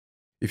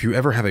If you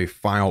ever have a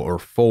file or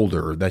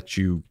folder that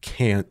you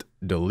can't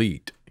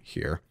delete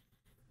here,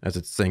 as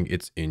it's saying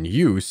it's in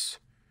use,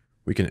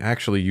 we can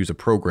actually use a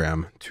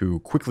program to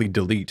quickly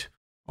delete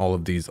all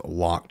of these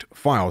locked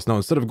files. Now,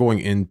 instead of going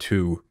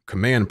into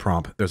command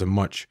prompt, there's a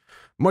much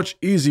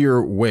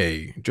easier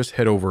way. Just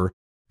head over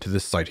to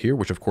this site here,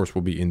 which of course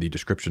will be in the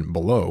description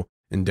below,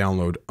 and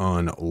download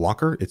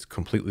Unlocker. It's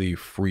completely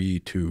free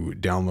to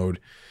download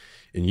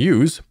and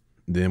use.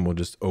 Then we'll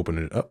just open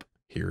it up.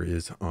 Here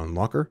is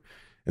Unlocker,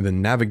 and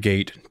then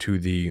navigate to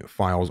the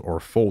files or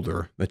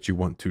folder that you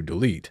want to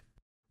delete,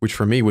 which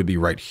for me would be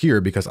right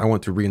here because I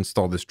want to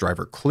reinstall this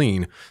driver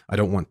clean. I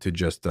don't want to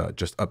just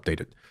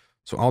update it.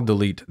 So I'll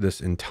delete this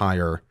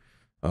entire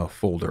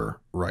folder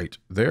right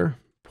there.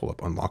 Pull up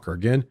Unlocker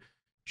again.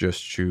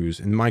 Just choose,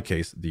 in my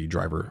case, the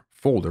driver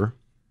folder.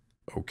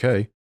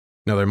 Okay.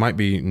 Now there might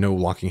be no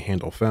locking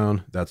handle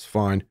found. That's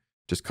fine.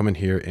 Just come in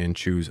here and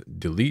choose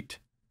delete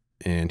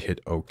and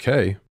hit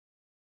OK.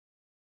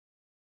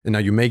 And now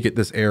you may get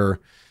this error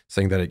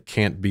saying that it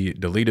can't be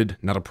deleted.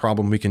 Not a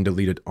problem. We can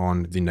delete it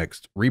on the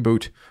next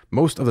reboot.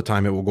 Most of the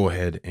time it will go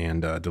ahead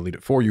and delete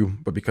it for you.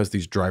 But because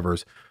these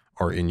drivers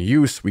are in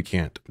use, we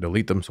can't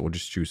delete them. So we'll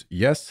just choose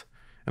yes.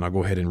 And I'll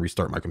go ahead and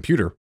restart my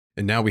computer.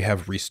 And now we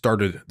have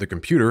restarted the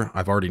computer.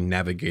 I've already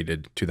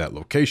navigated to that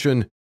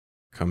location.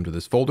 Come to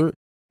this folder.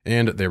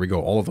 And there we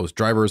go. All of those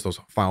drivers, those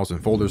files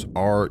and folders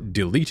are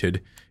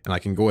deleted. And I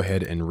can go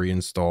ahead and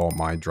reinstall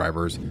my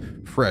drivers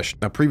fresh.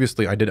 Now,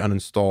 previously I did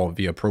uninstall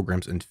via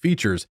programs and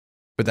features,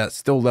 but that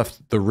still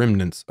left the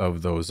remnants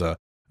of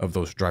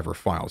those driver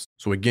files.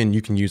 So again,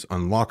 you can use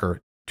Unlocker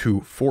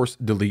to force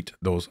delete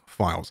those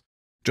files.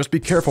 Just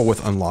be careful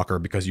with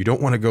Unlocker because you don't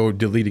want to go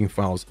deleting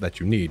files that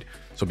you need.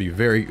 So be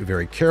very,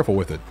 very careful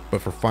with it.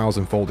 But for files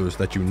and folders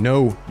that you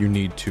know you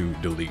need to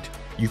delete,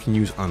 you can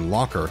use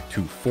Unlocker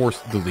to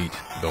force delete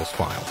those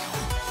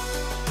files.